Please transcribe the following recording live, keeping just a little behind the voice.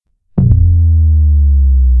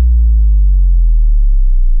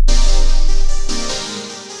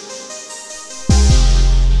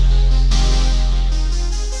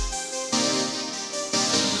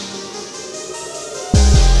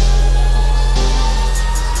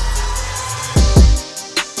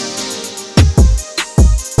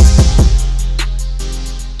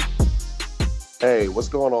What's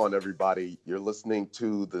going on, everybody? You're listening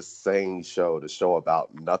to The Sane Show, the show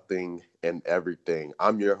about nothing and everything.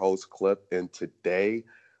 I'm your host, Cliff, and today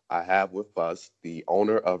I have with us the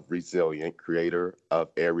owner of Resilient, creator of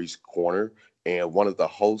Aries Corner, and one of the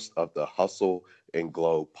hosts of the Hustle and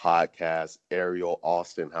Glow podcast, Ariel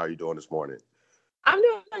Austin. How are you doing this morning? I'm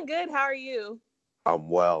doing good. How are you? I'm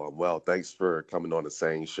well. Thanks for coming on The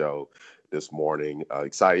Sane Show this morning.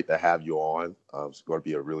 Excited to have you on. It's going to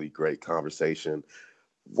be a really great conversation.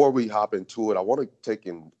 Before we hop into it, I want to take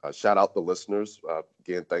and shout out the listeners.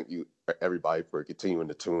 Again, thank you everybody for continuing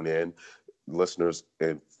to tune in. Listeners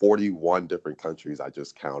in 41 different countries, I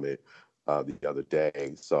just counted the other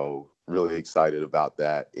day. So really excited about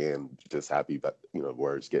that and just happy about,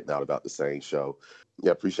 words getting out about the Sane Show.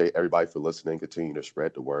 Yeah, appreciate everybody for listening. Continue to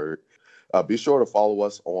spread the word. Be sure to follow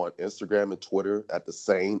us on Instagram and Twitter at the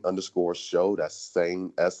Sane_show. That's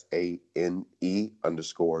Sane, SANE_show.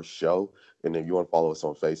 And if you want to follow us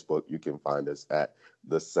on Facebook, you can find us at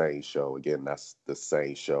The Sane Show. Again, that's The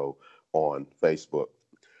Sane Show on Facebook.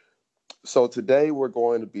 So today we're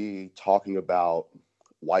going to be talking about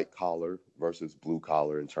white collar versus blue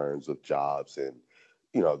collar in terms of jobs and,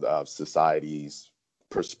 society's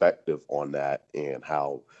perspective on that and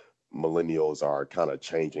how millennials are kind of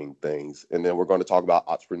changing things. And then we're going to talk about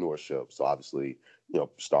entrepreneurship. So obviously,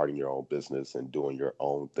 starting your own business and doing your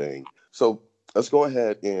own thing. So let's go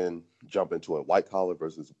ahead and jump into it. White collar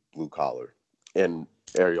versus blue collar. And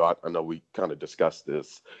Ariel, I know we kind of discussed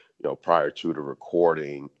this, prior to the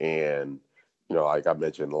recording. And, like I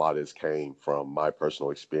mentioned, a lot of this came from my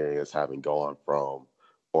personal experience having gone from,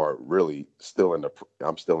 or really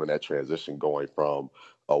I'm still in that transition going from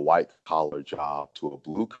a white collar job to a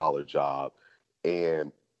blue collar job.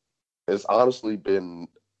 And it's honestly been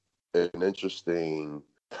an interesting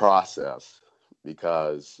process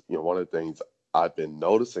because, one of the things I've been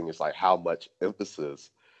noticing is like how much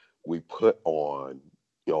emphasis we put on,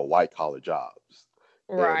 white collar jobs.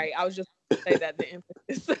 And Right. I was just say that the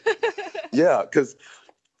emphasis. yeah, because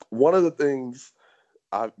one of the things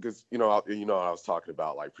because I was talking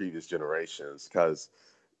about like previous generations because,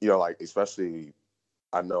 like especially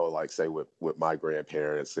I know like say with my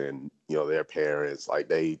grandparents and their parents, like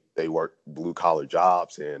they work blue collar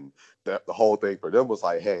jobs, and the whole thing for them was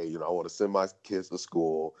like, hey, I want to send my kids to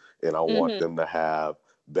school and I want hmm them to have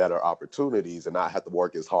better opportunities and not have to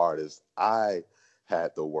work as hard as I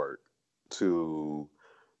had to work to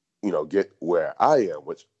get where I am,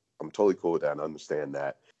 which I'm totally cool with that and understand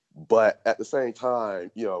that. But at the same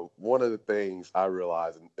time, one of the things I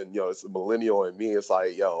realize, and it's a millennial in me, it's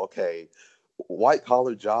like, okay, white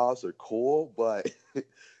collar jobs are cool, but they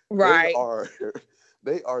Right. are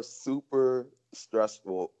they are super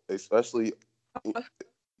stressful, especially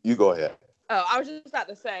you go ahead. Oh, I was just about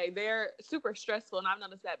to say they're super stressful, and I've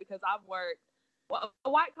noticed that because I've worked a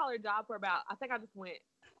white collar job for about I just went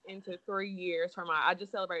into 3 years for I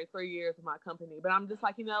just celebrated 3 years with my company, but I'm just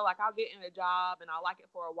like like I'll get in a job and I like it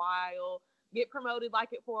for a while, get promoted, like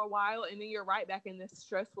it for a while, and then you're right back in this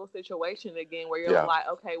stressful situation again where you're Yeah, like,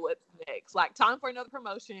 okay, what's next? Like time for another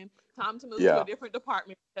promotion, time to move to a yeah, different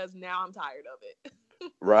department because now I'm tired of it.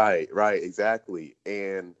 right, exactly.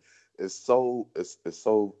 And it's so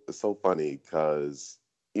funny because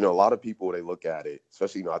a lot of people, they look at it,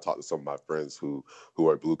 especially I talk to some of my friends who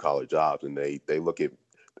are blue collar jobs, and they look at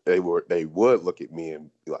they would look at me and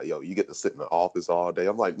be like, yo, you get to sit in the office all day.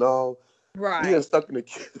 I'm like, no, being Right. stuck in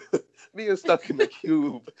the being stuck in the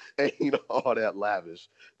cube ain't all that lavish.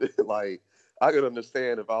 Like I could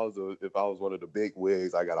understand if I was one of the big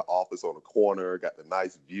wigs, I got an office on the corner, got the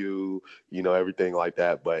nice view, everything like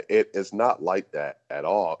that. But it's not like that at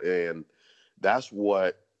all. And that's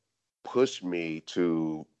what pushed me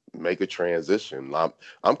to make a transition.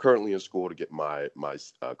 I'm currently in school to get my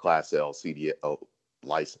Class L CDL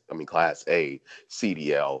license. I mean Class A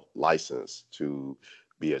CDL license to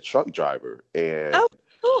be a truck driver. And Oh,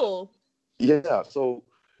 cool. yeah, so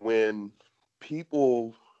when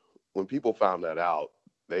people when people found that out,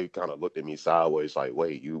 they kind of looked at me sideways, like,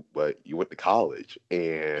 "Wait, you went to college,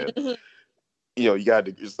 and you got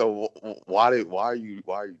to. So why are you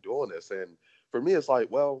doing this?" And for me, it's like,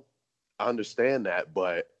 well, I understand that,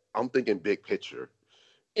 but I'm thinking big picture,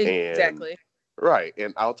 and Exactly. right.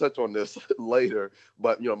 And I'll touch on this later,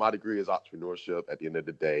 but my degree is entrepreneurship. At the end of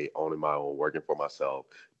the day, owning my own, working for myself,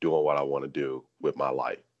 doing what I want to do with my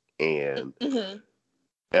life, and hmm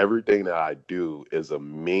everything that I do is a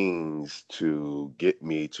means to get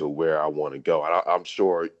me to where I want to go. And I'm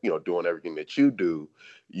sure, doing everything that you do,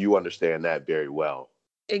 you understand that very well.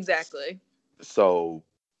 Exactly. So,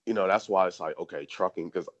 that's why it's like, okay, trucking,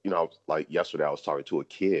 because, like yesterday I was talking to a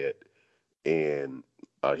kid and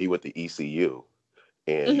he went to ECU.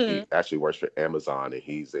 and Mm-hmm. he actually works for Amazon, and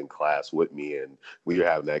he's in class with me, and we were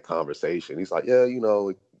having that conversation. He's like, yeah,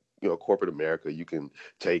 corporate America, you can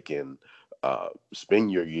take and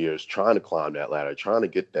spend your years trying to climb that ladder, trying to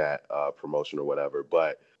get that promotion or whatever.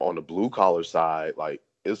 But on the blue collar side, like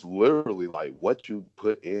it's literally like what you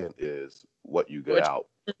put in is what you get Which, out.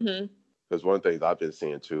 mm-hmm. Because one of the things I've been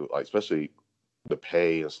seeing too, like especially the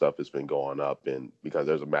pay and stuff has been going up, and because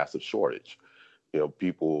there's a massive shortage.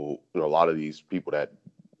 People, a lot of these people that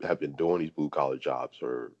have been doing these blue collar jobs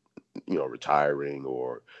are, retiring,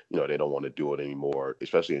 or, they don't want to do it anymore,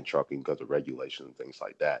 especially in trucking because of regulation and things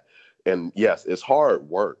like that. And yes, it's hard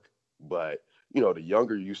work, but, the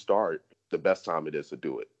younger you start, the best time it is to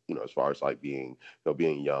do it, as far as like being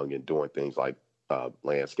young and doing things like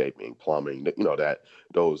landscaping, plumbing, that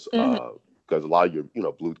those, Mm-hmm. because a lot of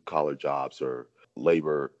your, blue collar jobs are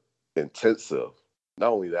labor intensive.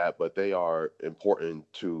 Not only that, but they are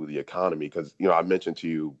important to the economy because, I mentioned to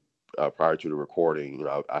you prior to the recording,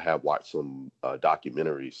 I have watched some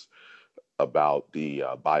documentaries about the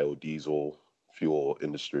biodiesel fuel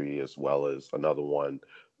industry, as well as another one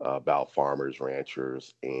about farmers,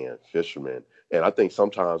 ranchers, and fishermen. And I think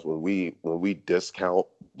sometimes when we discount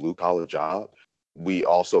blue collar jobs, we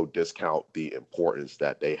also discount the importance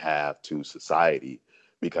that they have to society,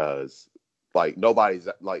 because like nobody's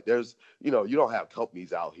like there's you don't have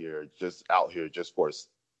companies out here just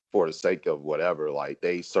for the sake of whatever. Like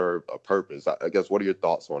they serve a purpose. I guess, what are your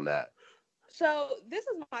thoughts on that? So this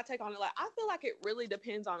is my take on it. Like, I feel like it really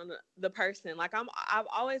depends on the person. Like, I've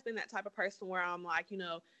always been that type of person where I'm like,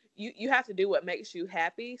 you have to do what makes you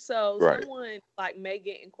happy. So Right. someone like may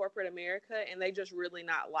get in corporate America and they just really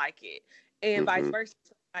not like it, and vice Hmm. versa.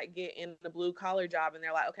 Might get in the blue collar job and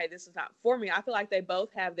they're like, okay, this is not for me. I feel like they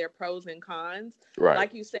both have their pros and cons. Right.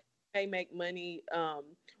 Like you said, they make money,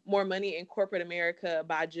 more money in corporate America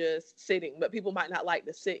by just sitting, but people might not like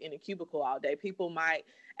to sit in a cubicle all day. People might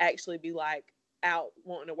actually be like out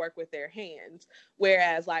wanting to work with their hands.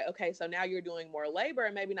 Whereas like, okay, so now you're doing more labor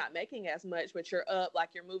and maybe not making as much, but you're up,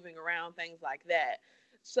 like you're moving around, things like that.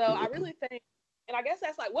 So I Hmm. really think, and I guess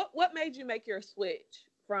that's like, what made you make your switch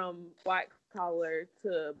from white collar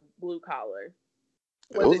to blue collar?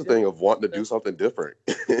 It Was was a it just thing of wanting to do something different.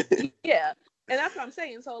 yeah? And that's what I'm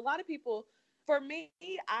saying. So a lot of people, for me,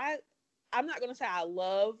 I'm not going to say I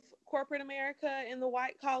love corporate America in the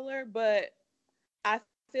white collar, but I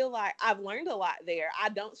feel like I've learned a lot there. I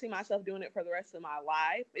don't see myself doing it for the rest of my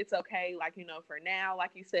life. It's okay, like, for now,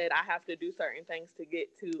 like you said, I have to do certain things to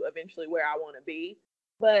get to eventually where I want to be.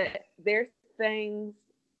 But there's things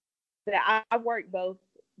that I've worked both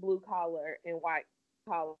blue collar and white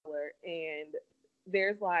collar, and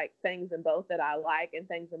there's like things in both that I like and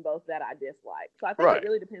things in both that I dislike. So I think it Right.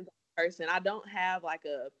 really depends on the person. I don't have like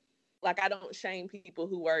I don't shame people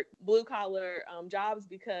who work blue collar jobs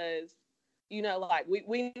because like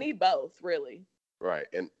we need both really. Right.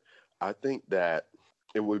 And I think that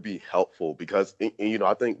it would be helpful because,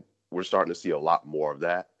 I think we're starting to see a lot more of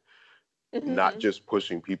that, not Hmm. just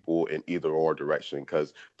pushing people in either or direction.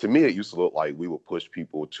 Because to me, it used to look like we would push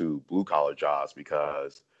people to blue collar jobs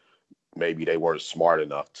because maybe they weren't smart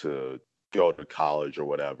enough to go to college or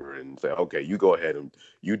whatever, and say, okay, you go ahead and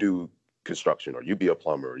you do construction, or you be a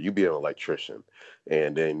plumber, or you be an electrician.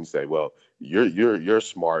 And then you say, well, you're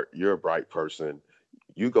smart, you're a bright person,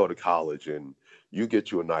 you go to college and you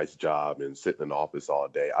get you a nice job and sit in an office all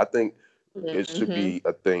day. I think it should Hmm. be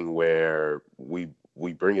a thing where we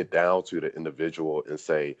bring it down to the individual and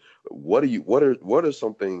say, what are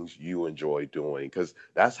some things you enjoy doing? Because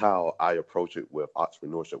that's how I approach it with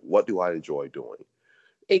entrepreneurship. What do I enjoy doing,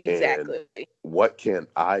 and Exactly. what can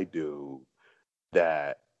I do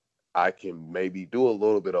that I can maybe do a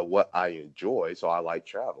little bit of what I enjoy? So I like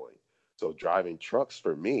traveling, so driving trucks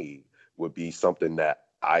for me would be something that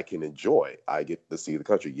I can enjoy. I get to see the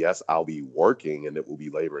country. Yes, I'll be working and it will be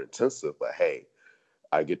labor intensive, but hey,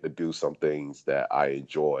 I get to do some things that I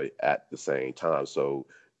enjoy at the same time. So,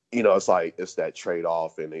 it's like it's that trade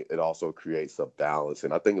off, and it also creates a balance.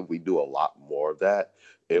 And I think if we do a lot more of that,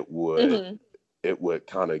 it would Hmm. it would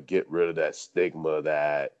kind of get rid of that stigma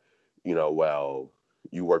that, well,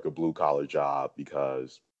 you work a blue collar job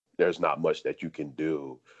because there's not much that you can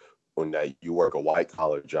do, when that you work a white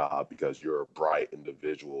collar job because you're a bright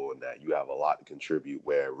individual and that you have a lot to contribute,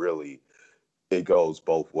 where really it goes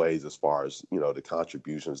both ways as far as the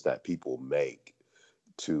contributions that people make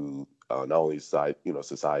to not only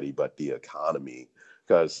society but the economy.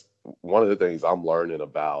 Because one of the things I'm learning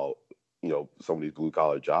about some of these blue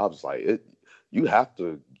collar jobs, like you have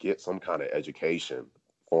to get some kind of education,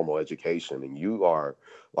 formal education, and you are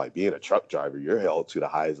like being a truck driver, you're held to the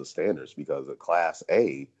highest of standards because a class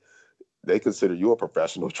A they consider you a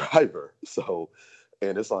professional driver. So,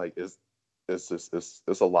 and it's like it's just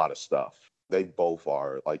it's a lot of stuff. They both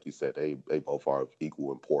are, like you said, they both are of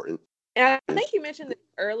equal importance. And I think It's you mentioned this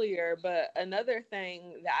earlier, but another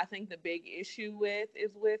thing that I think the big issue with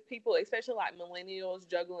is with people, especially like millennials,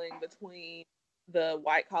 juggling between the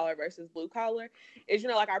white collar versus blue collar, is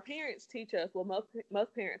like our parents teach us. Well,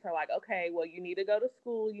 most parents are like, okay, well, you need to go to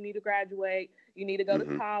school, you need to graduate, you need to go to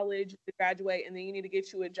hmm college to graduate, and then you need to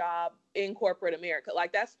get you a job in corporate America.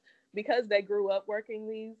 Like that's because they grew up working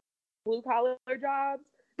these blue collar jobs.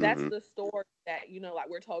 That's hmm the story that like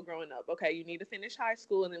we're told growing up. Okay, you need to finish high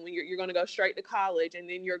school, and then when you're going to go straight to college, and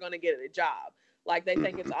then you're going to get a job. Like they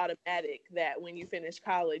think it's hmm automatic that when you finish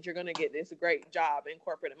college, you're going to get this great job in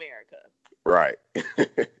corporate America. right,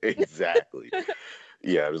 exactly.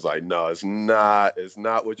 Yeah, it was like, no, it's not. It's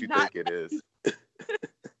not what you Not think it is.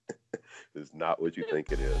 It's not what you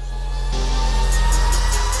think it is.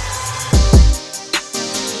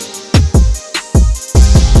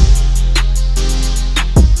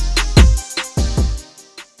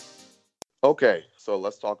 Okay, so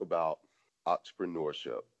let's talk about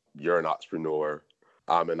entrepreneurship. You're an entrepreneur.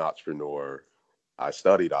 I'm an entrepreneur. I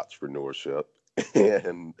studied entrepreneurship,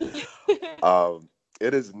 and um,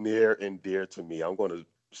 it is near and dear to me. I'm going to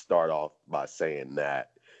start off by saying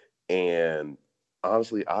that. And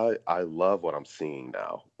honestly, I love what I'm seeing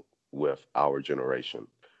now with our generation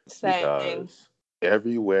same. because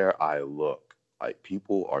everywhere I look, like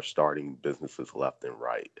people are starting businesses left and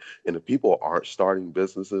right. And if people aren't starting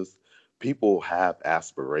businesses, people have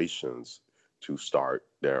aspirations to start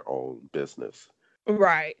their own business.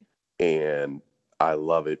 Right. And I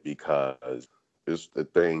love it because it's the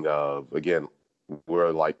thing of, again,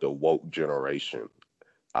 we're like the woke generation,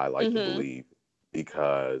 I like to Mhm. believe,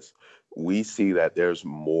 because we see that there's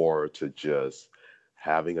more to just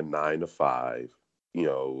having a 9 to 5,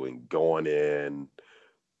 and going in,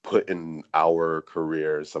 putting our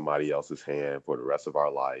career in somebody else's hand for the rest of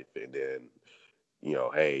our life, and then,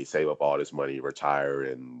 hey, save up all this money, retire,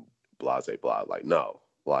 and blah, blah, blah. Like, no,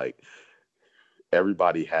 like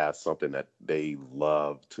everybody has something that they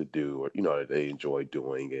love to do, or that they enjoy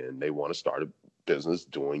doing, and they want to start a business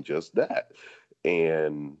doing just that.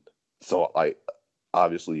 And so, like,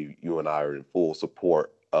 obviously you and I are in full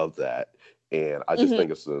support of that, and I just Mhm.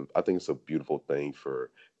 think it's a beautiful thing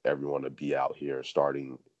for everyone to be out here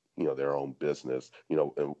starting their own business.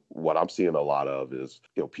 And what I'm seeing a lot of is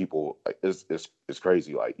people, it's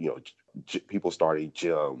crazy, like people starting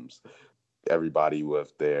gyms, everybody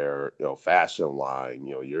with their fashion line.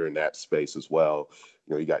 You're in that space as well.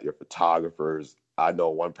 You got your photographers. I know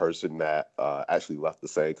one person that actually left the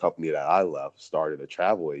same company that I left, started a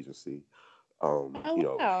travel agency. um Oh you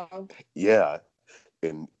know wow. yeah,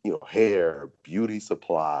 and hair, beauty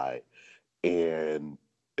supply, and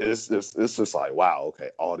it's just like, wow, okay,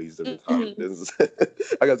 all these different kind of Mhm. businesses.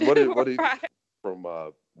 I guess what are Right. from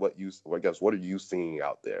I guess what are you seeing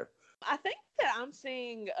out there? I think that I'm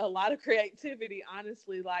seeing a lot of creativity,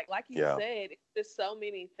 honestly. Like you Yeah. said, it's just so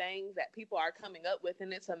many things that people are coming up with,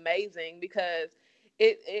 and it's amazing because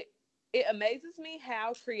it it amazes me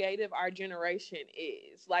how creative our generation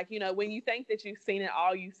is. Like, when you think that you've seen it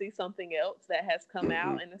all, you see something else that has come hmm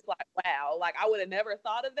out, and it's like, wow, like I would have never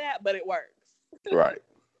thought of that, but it works. Right.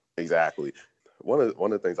 Exactly. One of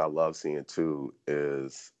the things I love seeing too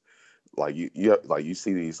is like you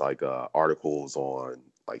see these like articles on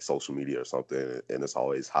like social media or something, and it's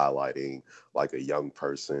always highlighting like a young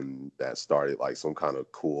person that started like some kind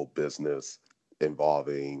of cool business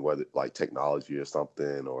involving whether like technology or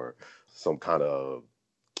something, or some kind of,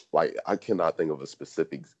 like, I cannot think of a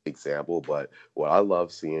specific example, but what I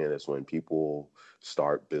love seeing is when people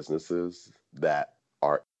start businesses that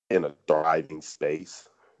are in a thriving space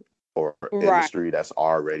or Right. industry that's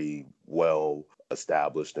already well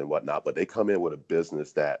established and whatnot, but they come in with a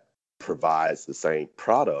business that provides the same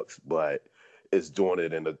products, but is doing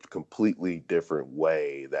it in a completely different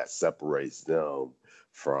way that separates them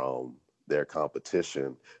from their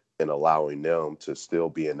competition, and allowing them to still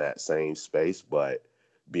be in that same space, but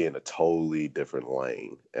be in a totally different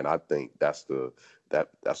lane. And I think that's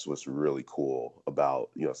what's really cool about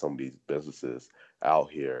some of these businesses out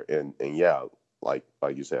here. And yeah, like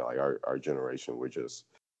you said, like our generation, we're just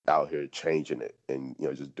out here changing it and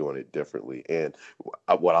just doing it differently. And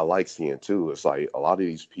what I like seeing too is like a lot of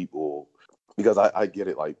these people, because I get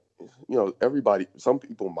it, like everybody, some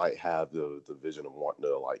people might have the vision of wanting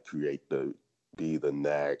to like be the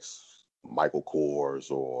next Michael Kors,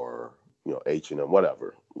 or H&M,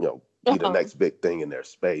 whatever, be the Uh-huh. next big thing in their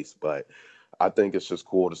space. But I think it's just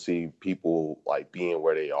cool to see people like being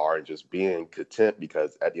where they are and just being content,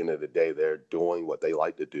 because at the end of the day, they're doing what they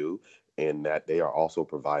like to do, and that they are also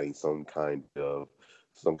providing some kind of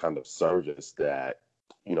service that,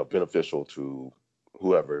 beneficial to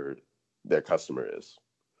whoever their customer is.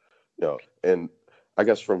 And I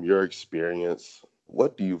guess from your experience,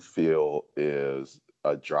 what do you feel is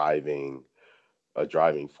a driving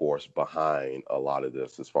force behind a lot of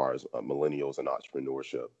this as far as millennials and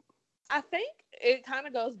entrepreneurship? I think it kind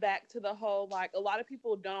of goes back to the whole, like, a lot of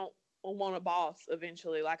people don't want a boss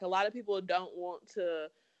eventually. Like, a lot of people don't want to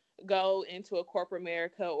go into a corporate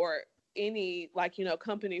America or any, like,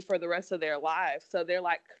 company for the rest of their life. So they're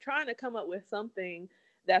like trying to come up with something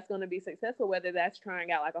that's going to be successful, whether that's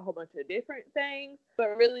trying out like a whole bunch of different things.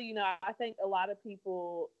 But really, I think a lot of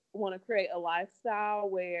people want to create a lifestyle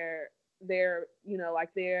where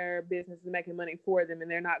like their business is making money for them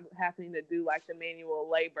and they're not having to do like the manual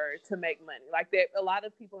labor to make money. Like, a lot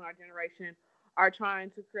of people in our generation are trying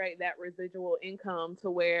to create that residual income to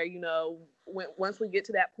where, once we get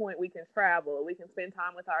to that point, we can travel, we can spend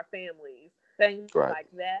time with our families, things Right. like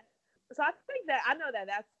that. So I think that I know that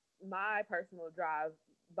that's my personal drive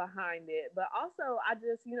behind it. But also, I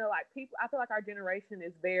just, like, people, I feel like our generation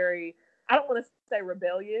is very, I don't want to say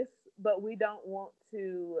rebellious, but we don't want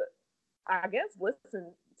to, I guess,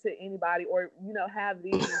 listen to anybody or, have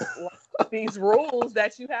these rules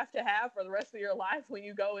that you have to have for the rest of your life when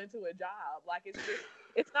you go into a job. Like,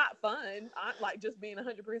 it's not fun. Like, just being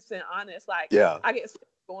 100% honest. Like, Yeah. I get sick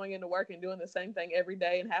of going into work and doing the same thing every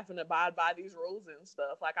day and having to abide by these rules and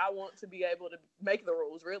stuff. Like, I want to be able to make the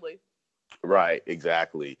rules, really. Right.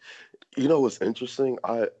 Exactly. What's interesting?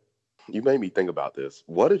 You made me think about this.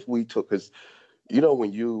 What if we took, because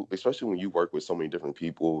especially when you work with so many different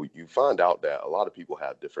people, you find out that a lot of people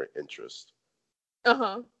have different interests.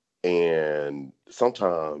 Uh-huh. And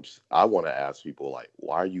sometimes I want to ask people, like,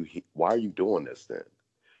 why are you doing this then?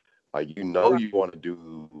 Like, Right. you want to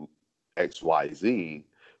do XYZ,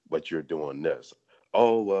 but you're doing this.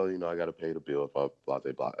 Oh, well, I got to pay the bill, blah, blah,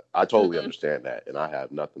 blah, blah. I totally Mm-hmm. understand that. And I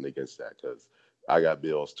have nothing against that because I got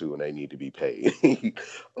bills too and they need to be paid.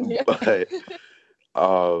 Yeah. But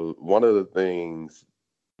one of the things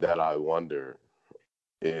that I wonder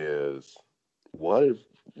is, what if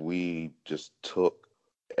we just took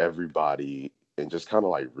everybody and just kind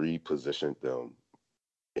of like repositioned them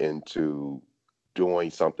into doing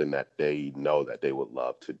something that they know that they would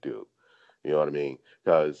love to do? You know what I mean?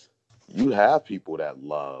 Because you have people that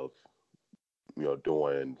love,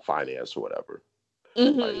 doing finance or whatever.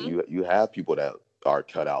 Like, Mm-hmm. you have people that are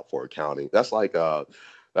cut out for accounting. That's like IT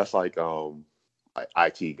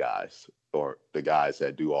guys or the guys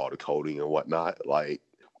that do all the coding and whatnot. Like,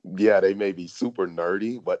 yeah, they may be super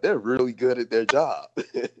nerdy, but they're really good at their job.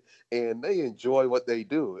 And they enjoy what they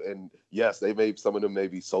do. And yes, some of them may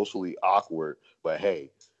be socially awkward, but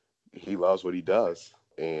hey, he loves what he does.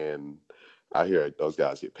 And I hear those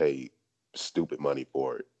guys get paid stupid money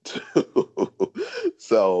for it too.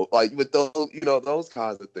 So, like, with those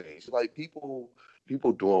kinds of things, like, people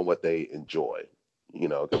doing what they enjoy,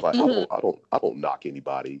 because, like, I Mm-hmm. don't I don't I don't knock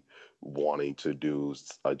anybody wanting to do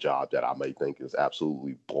a job that I may think is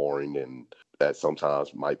absolutely boring and that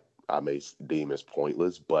sometimes I may deem as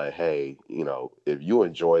pointless. But hey, if you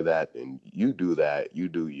enjoy that and you do that, you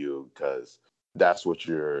do you, because that's what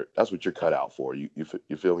you're cut out for. You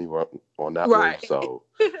feel me on that one? Right. So,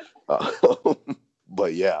 uh,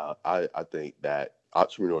 but yeah, I think that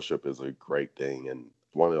entrepreneurship is a great thing, and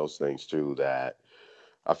one of those things too that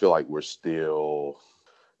I feel like we're still.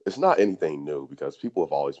 It's not anything new because people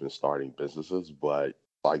have always been starting businesses, but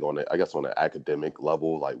like I guess on an academic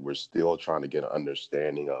level, like, we're still trying to get an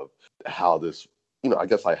understanding of how this, I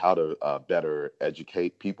guess, like, how to better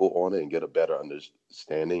educate people on it and get a better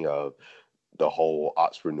understanding of the whole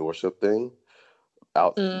entrepreneurship thing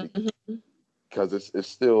out, Mm-hmm. because it's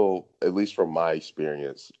still, at least from my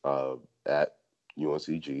experience at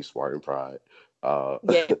UNCG Smart and Pride, uh,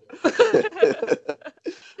 Yeah.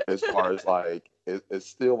 as far as like it's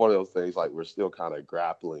still one of those things like we're still kind of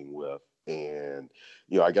grappling with, and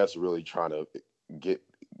I guess really trying to get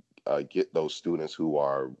get those students who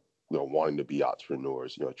are wanting to be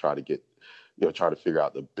entrepreneurs, try to get try to figure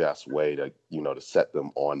out the best way to to set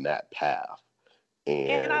them on that path.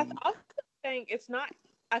 And I And also think it's not,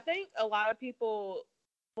 I think a lot of people,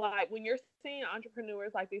 like, when you're seeing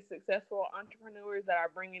entrepreneurs, like these successful entrepreneurs that are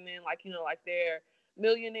bringing in, like, like they're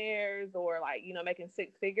millionaires or, like, making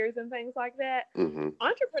six figures and things like that. hmm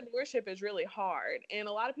Entrepreneurship is really hard. And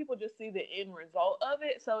a lot of people just see the end result of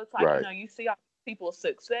it. So it's like, right, you see all people's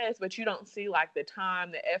success, but you don't see like the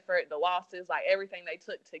time, the effort, the losses, like everything they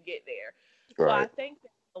took to get there. So I right, think that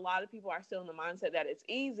a lot of people are still in the mindset that it's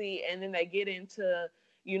easy, and then they get into,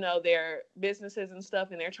 their businesses and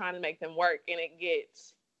stuff, and they're trying to make them work, and it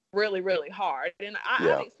gets really, really hard. And I've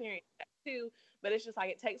Yeah. experienced that too, but it's just like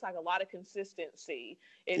it takes like a lot of consistency.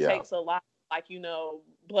 It Yeah. takes a lot, like,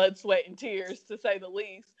 blood, sweat, and tears, to say the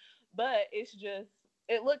least. But it's just,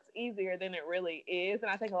 it looks easier than it really is.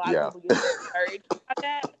 And I think a lot of Yeah. people get discouraged by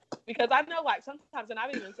that, because I know, like, sometimes, and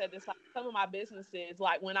I've even said this, like, some of my businesses,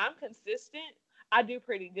 like, when I'm consistent, I do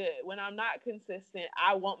pretty good. When I'm not consistent,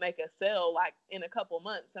 I won't make a sale like in a couple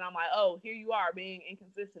months. And I'm like, oh, here you are being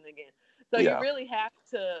inconsistent again. So you Yeah. really have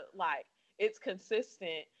to, like, it's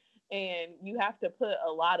consistent, and you have to put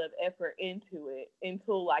a lot of effort into it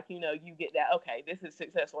until, like, you get that, okay, this is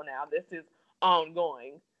successful now. This is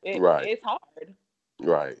ongoing. Right. It's hard.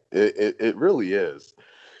 Right. It really is.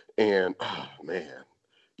 And oh, man,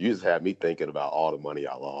 you just had me thinking about all the money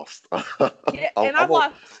I lost. Yeah, I'm, and I'm I've a,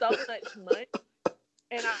 lost so much money.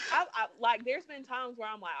 And I like, there's been times where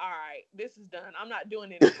I'm like, all right, this is done. I'm not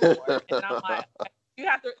doing it anymore. And I'm like, you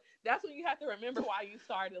have to, that's when you have to remember why you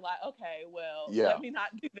started. Like, okay, well, yeah, let me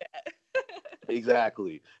not do that.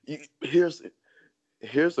 exactly. Here's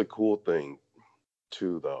a cool thing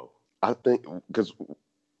too, though. I think because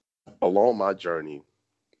along my journey,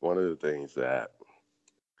 one of the things that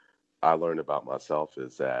I learned about myself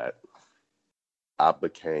is that I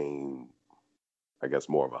became, I guess,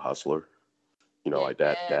 more of a hustler. Like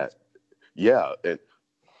that. Yes. Yeah, and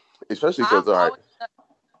especially I've because all right, always said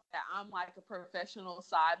that I'm like a professional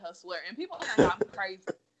side hustler, and people think I'm crazy.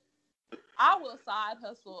 I will side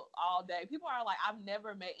hustle all day. People are like, I've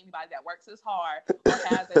never met anybody that works as hard or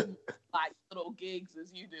has as like little gigs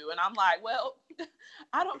as you do. And I'm like, well,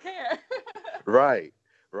 I don't care. right,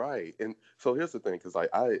 right. And so here's the thing, because like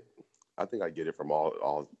I think I get it from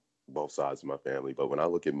all both sides of my family. But when I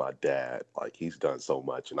look at my dad, like he's done so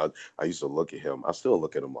much, and I used to look at him. I still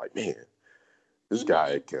look at him like, man, this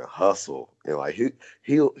guy Mm-hmm. can hustle, and like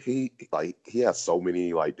he has so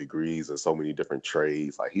many like degrees and so many different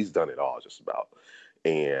trades. Like he's done it all just about.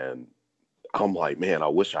 And I'm like, man, I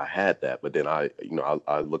wish I had that. But then I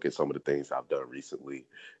look at some of the things I've done recently,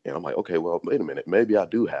 and I'm like, okay, well, wait a minute, maybe I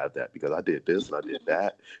do have that because I did this and I did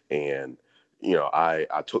that, and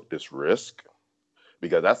I took this risk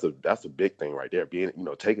because that's a big thing right there, being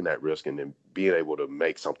taking that risk and then being able to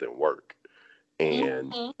make something work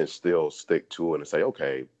and Mm-hmm. still stick to it and say,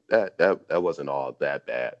 okay, that wasn't all that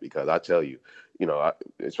bad. Because I tell you,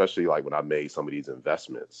 especially like when I made some of these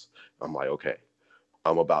investments, I'm like, okay,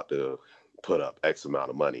 I'm about to put up X amount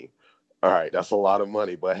of money. All right, that's a lot of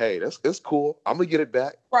money, but hey, it's cool. I'm gonna get it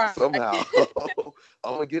back Right. somehow.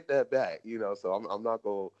 I'm gonna get that back, So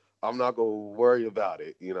I'm not gonna worry about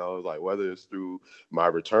it, like whether it's through my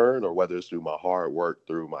return or whether it's through my hard work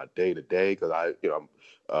through my day to day, because I'm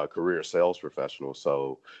a career sales professional,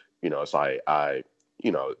 so it's like I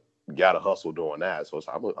you know gotta hustle doing that. So it's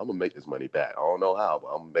like, I'm gonna make this money back. I don't know how, but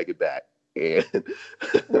I'm gonna make it back. And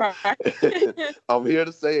Right. I'm here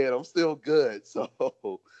to say it. I'm still good. So,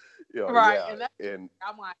 Right. yeah. And that, And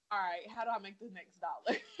I'm like, all right, how do I make the next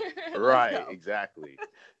dollar? Let's right, go. exactly.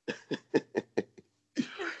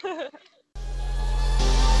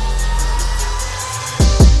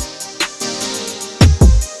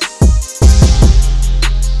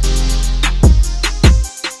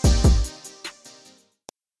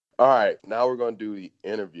 All right, now we're going to do the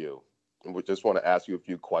interview. And we just want to ask you a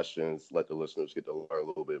few questions, let the listeners get to learn a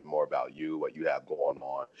little bit more about you, what you have going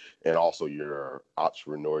on, and also your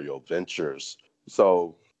entrepreneurial ventures.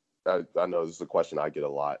 So, I know this is a question I get a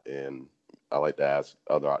lot, and I like to ask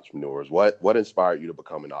other entrepreneurs, what inspired you to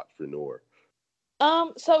become an entrepreneur?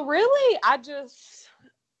 So really, I just,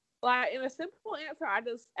 like, in a simple answer, I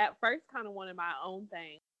just at first kind of wanted my own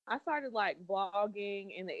thing. I started like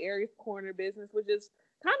blogging in the Aries Corner business, which is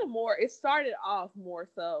kind of more. It started off more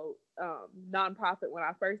so nonprofit when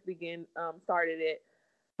I first started it,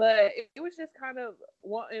 but it was just kind of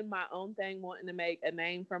wanting my own thing, wanting to make a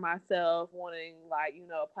name for myself, wanting, like,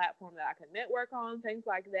 a platform that I could network on, things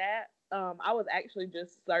like that. I was actually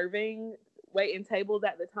just serving, waiting tables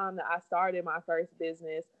at the time that I started my first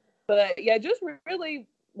business. But yeah, just really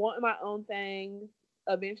wanting my own thing,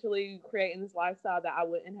 eventually creating this lifestyle that I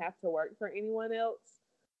wouldn't have to work for anyone else.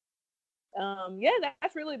 Yeah,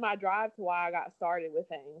 that's really my drive to why I got started with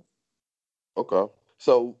things. Okay.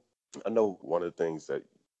 So, I know one of the things that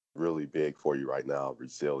really big for you right now,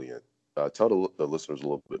 resilient. Tell the listeners a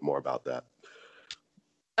little bit more about that.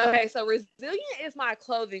 Okay, so Resilient is my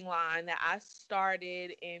clothing line that I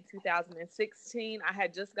started in 2016. I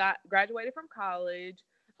had just got graduated from college.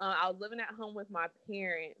 I was living at home with my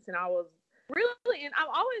parents, and I was really, and I've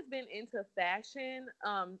always been into fashion.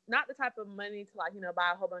 Not the type of money to, like,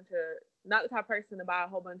 buy a whole not the type of person to buy a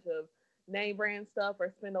whole bunch of name brand stuff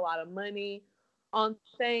or spend a lot of money. on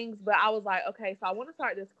things, but I was like, okay, so I want to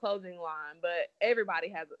start this clothing line, but everybody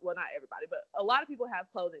has, well, not everybody, but a lot of people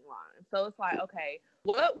have clothing lines. So it's like, okay,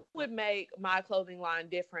 what would make my clothing line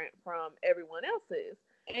different from everyone else's?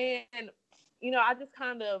 And, I just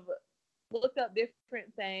kind of looked up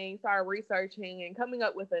different things, started researching and coming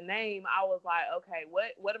up with a name. I was like, okay,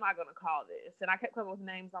 what am I going to call this? And I kept coming with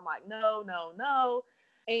names. I'm like, no, no, no.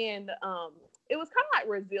 And it was kind of like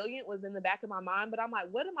resilient was in the back of my mind, but I'm like,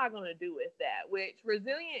 what am I going to do with that? Which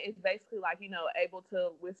resilient is basically like, able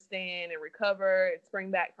to withstand and recover and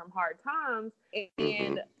spring back from hard times.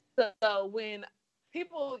 Mm-hmm. And so when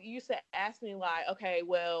people used to ask me like, okay,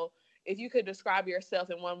 well, if you could describe yourself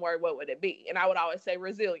in one word, what would it be? And I would always say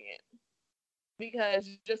resilient, because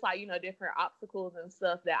just like, different obstacles and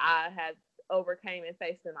stuff that I had overcame and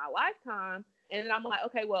faced in my lifetime. And then I'm like,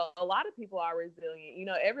 okay, well, a lot of people are resilient.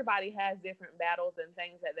 Everybody has different battles and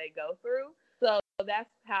things that they go through. So that's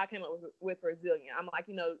how I came up with resilient. I'm like,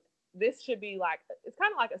 this should be like, it's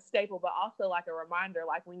kind of like a staple, but also like a reminder,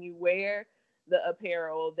 like when you wear the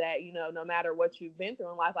apparel that, no matter what you've been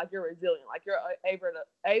through in life, like you're resilient, like you're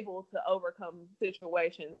able to overcome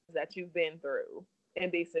situations that you've been through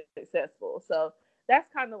and be successful. So that's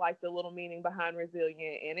kind of like the little meaning behind resilient,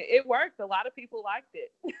 and it worked. A lot of people liked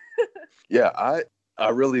it. Yeah, I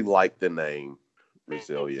really like the name Thank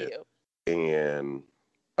resilient, you. and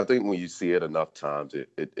I think when you see it enough times,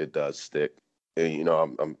 it does stick. And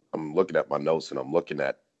I'm looking at my notes, and I'm looking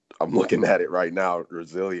at it right now,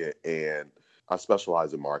 resilient, and I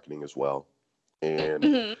specialize in marketing as well. And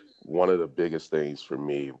Mhm. one of the biggest things for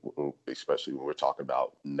me, especially when we're talking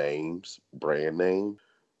about names, brand name,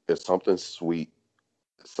 is something sweet,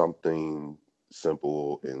 something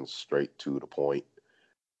simple and straight to the point,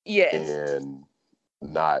 Yes. and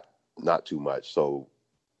not not too much. So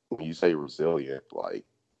when you say resilient, like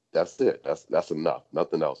that's it. That's enough.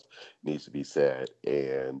 Nothing else needs to be said.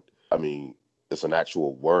 And I mean, it's an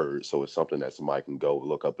actual word, so it's something that somebody can go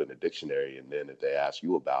look up in the dictionary, and then if they ask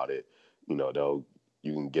you about it, they'll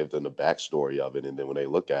you can give them the backstory of it, and then when they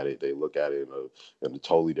look at it, they look at it in a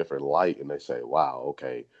totally different light, and they say, "Wow,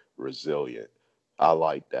 okay, resilient. I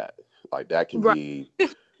like that." Like that can Right. be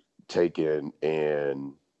taken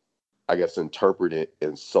and I guess interpreted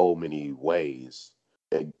in so many ways,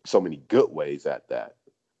 and so many good ways at that.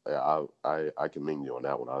 Yeah, I commend you on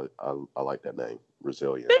that one. I like that name,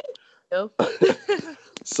 resilient. Thank you.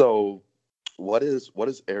 So, what is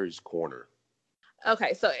Aries Corner?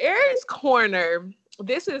 Okay, so Aries Corner,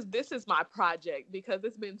 this is my project because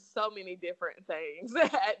it's been so many different things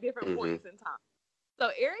at different Mm-hmm. points in time. So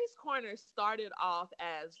Aries Corner started off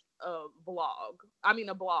as a blog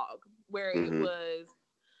where it Mm-hmm. was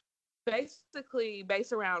basically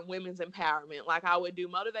based around women's empowerment. Like I would do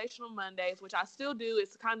motivational Mondays, which I still do.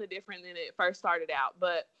 It's kind of different than it first started out,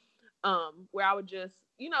 but where I would just,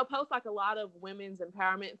 post like a lot of women's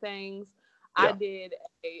empowerment things. I Yeah. did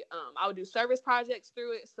I would do service projects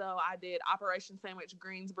through it. So I did Operation Sandwich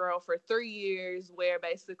Greensboro for 3 years, where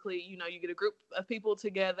basically, you get a group of people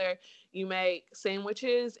together, you make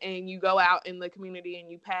sandwiches, and you go out in the community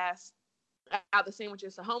and you pass out the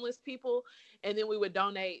sandwiches to homeless people, and then we would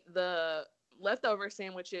donate the leftover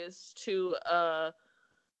sandwiches to a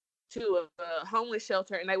homeless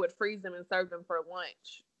shelter, and they would freeze them and serve them for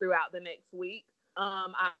lunch throughout the next week.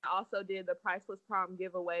 I also did the Priceless Prom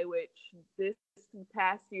giveaway, which this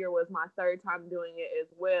past year was my third time doing it as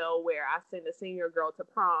well, where I sent a senior girl to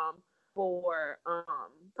prom for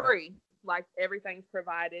free. Like everything's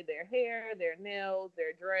provided, their hair, their nails,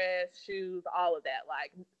 their dress, shoes, all of that.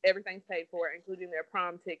 Like everything's paid for, including their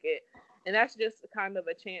prom ticket. And that's just kind of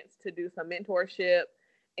a chance to do some mentorship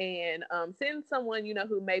and send someone,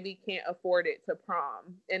 who maybe can't afford it to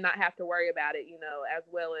prom and not have to worry about it, as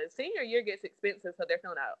well as senior year gets expensive. So they're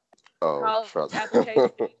filling out Oh, college trust.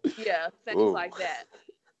 application. Yeah, things Ooh. like that.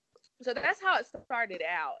 So that's how it started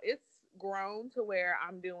out. It's grown to where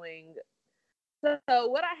I'm doing. So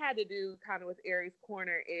what I had to do kind of with Aries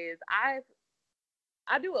Corner is I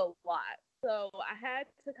do a lot. So I had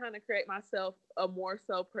to kind of create myself a more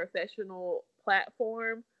so professional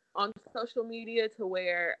platform on social media to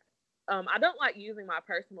where I don't like using my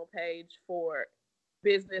personal page for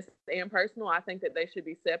business and personal. I think that they should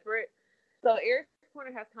be separate. So Aries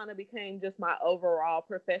Corner has kind of became just my overall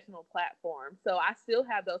professional platform. So I still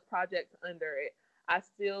have those projects under it. I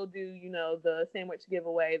still do, the sandwich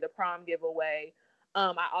giveaway, the prom giveaway.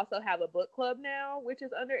 I also have a book club now, which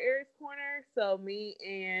is under Aries Corner. So me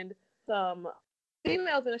and some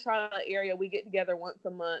females in the Charlotte area, we get together once a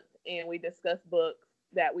month and we discuss books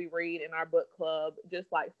that we read in our book club.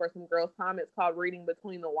 Just like for some girls' time, it's called Reading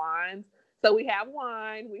Between the Wines. So we have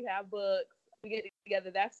wine, we have books. we get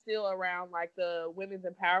together. That's still around like the women's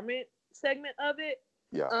empowerment segment of it.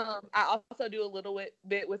 Yeah. I also do a little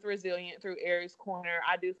bit with Resilient through Aries Corner.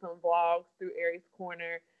 I do some vlogs through Aries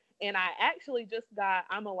Corner. And I actually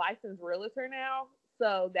I'm a licensed realtor now.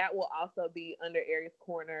 So that will also be under Aries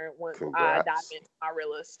Corner once I dive into my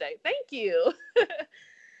real estate. Thank you.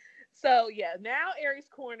 So yeah, now Aries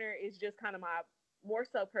Corner is just kind of my more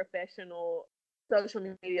so professional social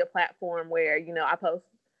media platform where, I post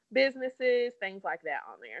businesses, things like that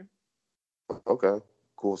on there. Okay,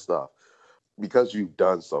 cool stuff. Because you've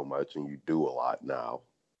done so much and you do a lot now,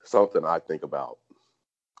 something I think about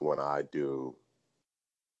when I do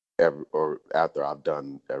or after I've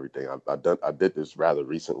done everything I did this rather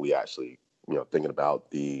recently, actually, thinking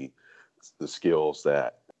about the skills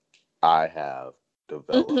that I have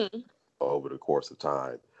developed over the course of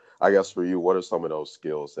time. I guess for you, what are some of those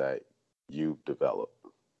skills that you've developed?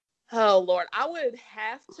 Oh Lord, I would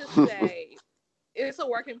have to say it's a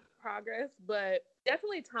work in progress, but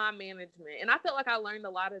definitely time management. And I felt like I learned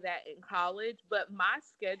a lot of that in college, but my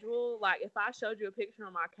schedule, like if I showed you a picture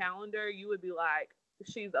on my calendar, you would be like,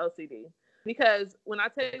 she's OCD. Because when I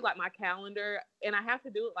tell you like my calendar, and I have to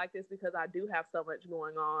do it like this because I do have so much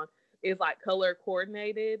going on, is like color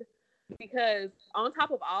coordinated. Because on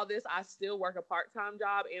top of all this, I still work a part-time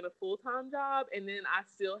job and a full-time job. And then I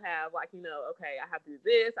still have like, okay, I have to do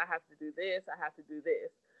this, I have to do this, I have to do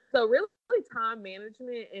this. So really time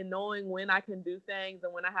management and knowing when I can do things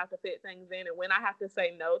and when I have to fit things in and when I have to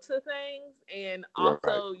say no to things. And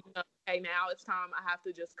also, right. Okay, now it's time I have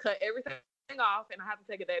to just cut everything off and I have to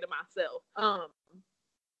take a day to myself.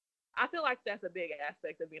 I feel like that's a big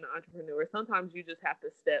aspect of being an entrepreneur. Sometimes you just have to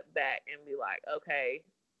step back and be like, okay,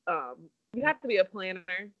 you have to be a planner,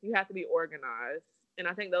 you have to be organized. And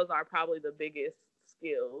I think those are probably the biggest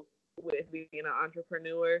skills with being an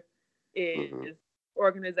entrepreneur is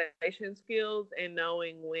organization skills and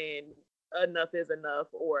knowing when enough is enough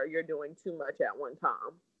or you're doing too much at one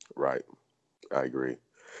time. Right. I agree.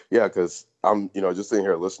 Yeah, because I'm, just sitting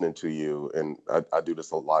here listening to you, and I do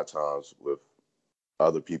this a lot of times with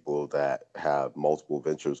other people that have multiple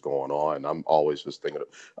ventures going on. I'm always just thinking,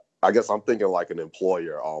 I guess I'm thinking like an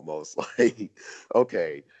employer almost, like,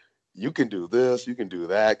 okay, you can do this, you can do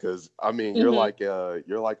that, because I mean, you're like a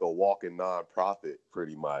walking nonprofit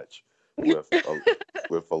pretty much with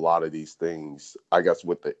with a lot of these things. I guess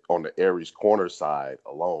on the Aries Corner side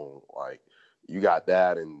alone, like you got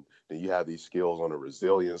that, and then you have these skills on the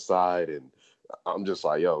resilience side, and I'm just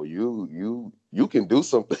like, yo, you can do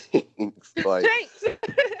some things, like.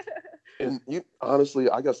 And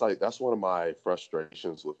honestly, I guess like that's one of my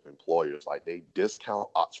frustrations with employers. Like they discount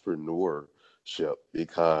entrepreneurship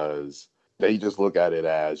because they just look at it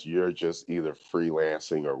as you're just either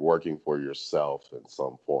freelancing or working for yourself in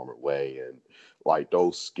some form or way. And like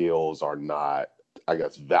those skills are not, I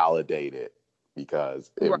guess, validated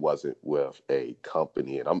because it wasn't with a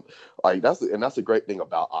company. And I'm like, that's a great thing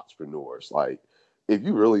about entrepreneurs. Like if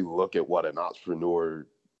you really look at what an entrepreneur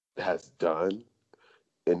has done,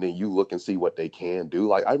 and then you look and see what they can do.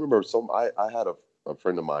 Like I remember I had a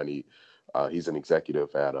friend of mine, he's an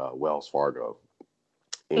executive at Wells Fargo.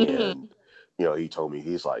 And, he told me,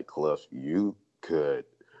 he's like, Cliff, you could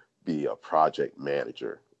be a project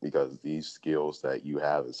manager because these skills that you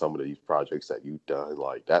have and some of these projects that you've done,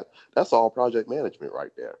 like that's all project management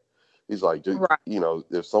right there. He's like,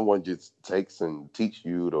 if someone just takes and teach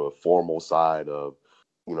you the formal side of,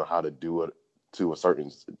 how to do it to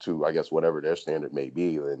I guess whatever their standard may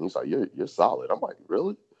be, then he's like, you're solid. I'm like,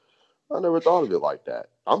 really? I never thought of it like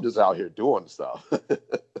that. I'm just out here doing stuff.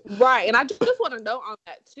 Right. And I just want to note on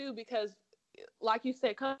that too, because like you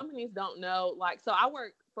said, companies don't know, like, so I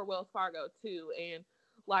work for Wells Fargo too. And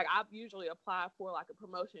like, I usually apply for like a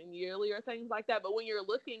promotion yearly or things like that. But when you're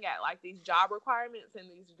looking at like these job requirements and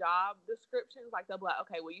these job descriptions, like they'll be like,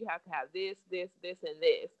 okay, well, you have to have this, this, this, and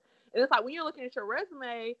this. And it's like, when you're looking at your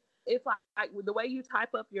resume, it's like the way you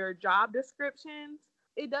type up your job descriptions,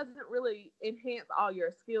 it doesn't really enhance all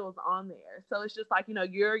your skills on there. So it's just like,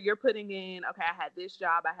 you're putting in, okay, I had this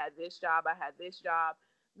job, I had this job, I had this job.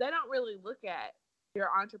 They don't really look at your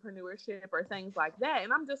entrepreneurship or things like that.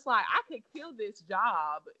 And I'm just like, I could kill this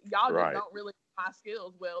job. Y'all just don't really know my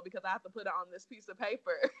skills well because I have to put it on this piece of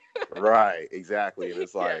paper. Right, exactly. And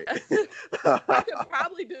it's like I could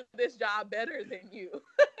probably do this job better than you.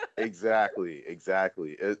 Exactly.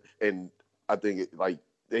 And I think like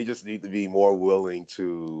they just need to be more willing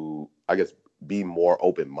to, I guess, be more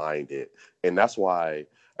open-minded. And that's why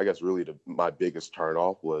I guess really my biggest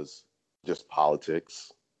turnoff was just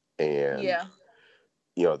politics and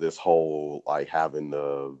this whole like having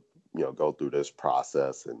to go through this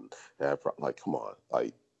process and have, like, come on,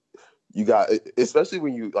 like you got, especially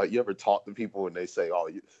when you like, you ever talk to people and they say, "Oh,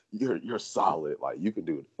 you're solid. Like you can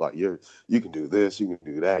do, like you can do this, you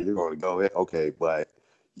can do that. You're going to go in, okay." But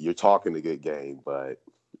you're talking a good game, but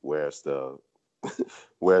where's the,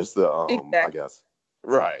 where's the, I Exactly. guess,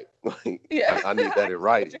 right? Like Yeah. I need that I in get what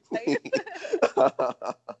writing. you're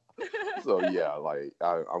So saying. yeah, like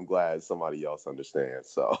I'm glad somebody else understands.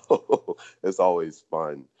 So it's always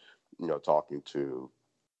fun, talking to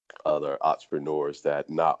other entrepreneurs that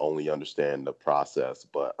not only understand the process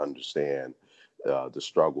but understand the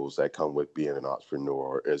struggles that come with being an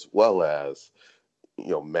entrepreneur, as well as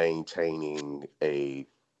maintaining a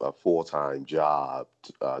full-time job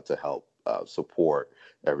to help support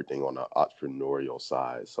everything on the entrepreneurial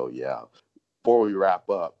side. So yeah, before we wrap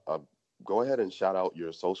up, go ahead and shout out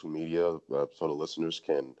your social media so the listeners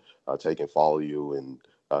can take and follow you and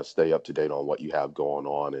stay up to date on what you have going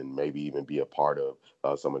on, and maybe even be a part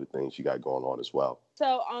of some of the things you got going on as well.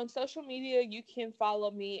 So on social media, you can follow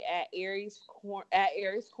me at Aries Corner.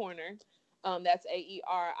 That's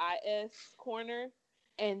AERIS Corner,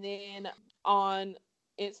 and then on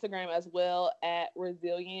Instagram as well at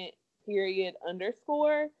Resilient period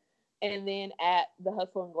underscore, and then at the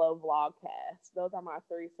Hustle and Glow Vlogcast. Those are my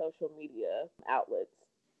 3 social media outlets.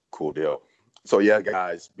 Cool deal. So yeah,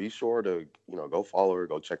 guys, be sure to go follow her,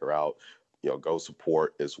 go check her out, go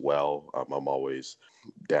support as well. I'm always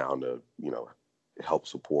down to help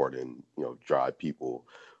support and drive people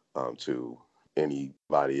to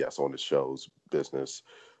anybody that's on the show's business.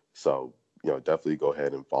 So definitely go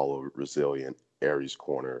ahead and follow Resilient Aries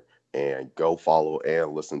Corner, and go follow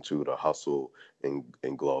and listen to the Hustle and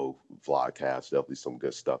Glow vlogcast. Definitely some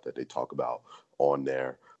good stuff that they talk about on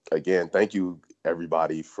there. Again, thank you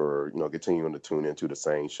everybody for continuing to tune into the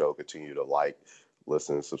Sane Show. Continue to like,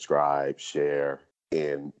 listen, subscribe, share,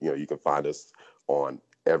 and you can find us on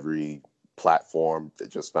every platform. That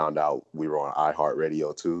just found out we were on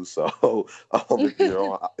iHeartRadio too. So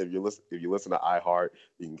if you listen to iHeart,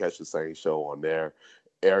 you can catch the Sane Show on there.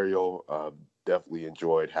 Ariel, definitely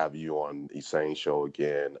enjoyed having you on the Sane Show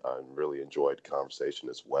again. I really enjoyed the conversation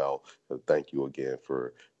as well. Thank you again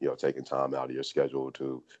for taking time out of your schedule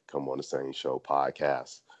to come on the Sane Show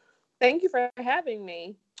podcast. Thank you for having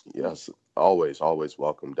me. Yes, always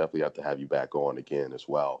welcome. Definitely have to have you back on again as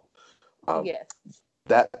well. Um, Yes.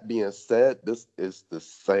 that being said, this is the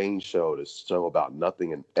Sane Show, the show about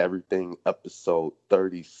nothing and everything, episode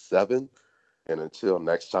 37. And until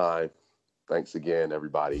next time, thanks again,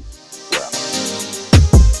 everybody.